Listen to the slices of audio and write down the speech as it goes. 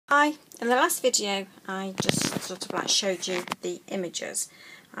In the last video I just sort of like showed you the images.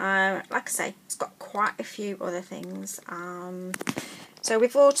 Like I say, it's got quite a few other things. So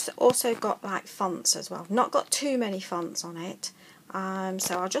we've also got like fonts as well. Not got too many fonts on it.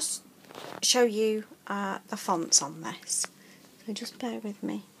 So I'll just show you the fonts on this. So just bear with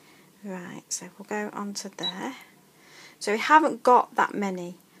me. Right, so we'll go onto there. So we haven't got that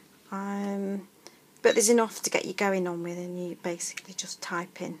many. But there's enough to get you going on with, and you basically just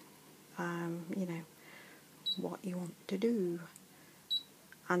type in, you know, what you want to do,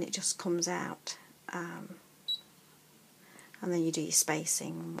 and it just comes out, and then you do your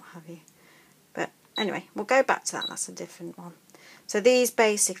spacing and what have you. But anyway, we'll go back to that. That's a different one. So these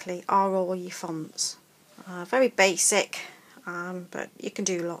basically are all your fonts. Very basic, but you can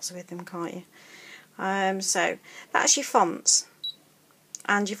do lots with them, can't you? So that's your fonts.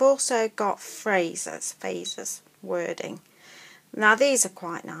 And you've also got phrases, wording. Now these are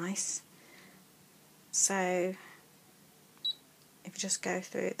quite nice. So if you just go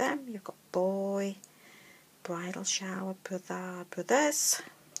through them, you've got boy, bridal shower, brothers,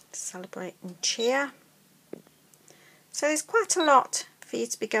 celebrate and cheer. So there's quite a lot for you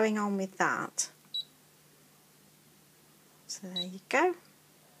to be going on with that. So there you go.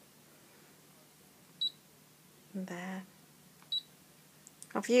 And there.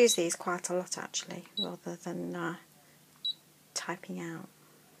 I've used these quite a lot actually, rather than typing out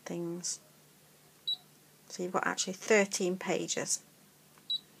things. So you've got actually 13 pages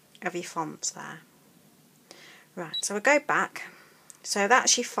of your fonts there. Right, so we'll go back. So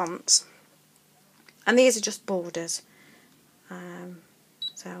that's your fonts, and these are just borders.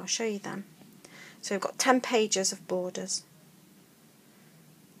 So I'll show you them. So we've got 10 pages of borders.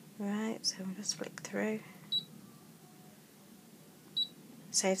 Right, so we'll just flick through.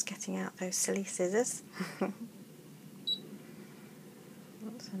 Saves getting out those silly scissors. That's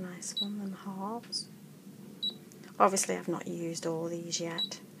a nice one, and halves. Obviously I've not used all these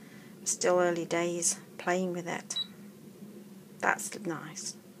yet. Still early days playing with it. That's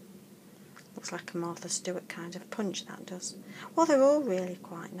nice. Looks like a Martha Stewart kind of punch, that does. Well, they're all really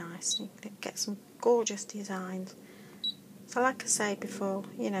quite nice. You can get some gorgeous designs. So like I say before,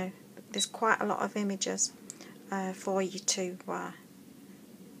 you know, there's quite a lot of images for you to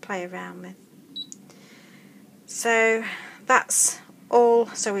play around with. So that's all.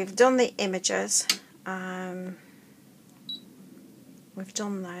 So we've done the images. We've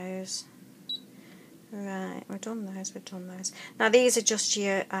done those. Right, we've done those. Now these are just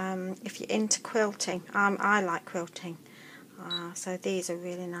your, if you're into quilting, I like quilting, so these are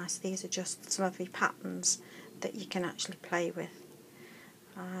really nice. These are just some of the patterns that you can actually play with.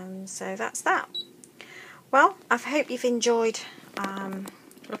 So that's that. Well, I hope you've enjoyed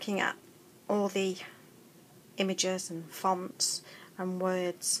looking at all the images and fonts and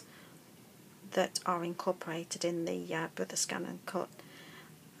words that are incorporated in the Brother ScanNcut.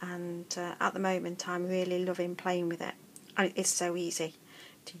 And at the moment I'm really loving playing with it, and it is so easy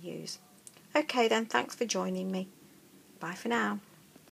to use. Okay then, thanks for joining me. Bye for now.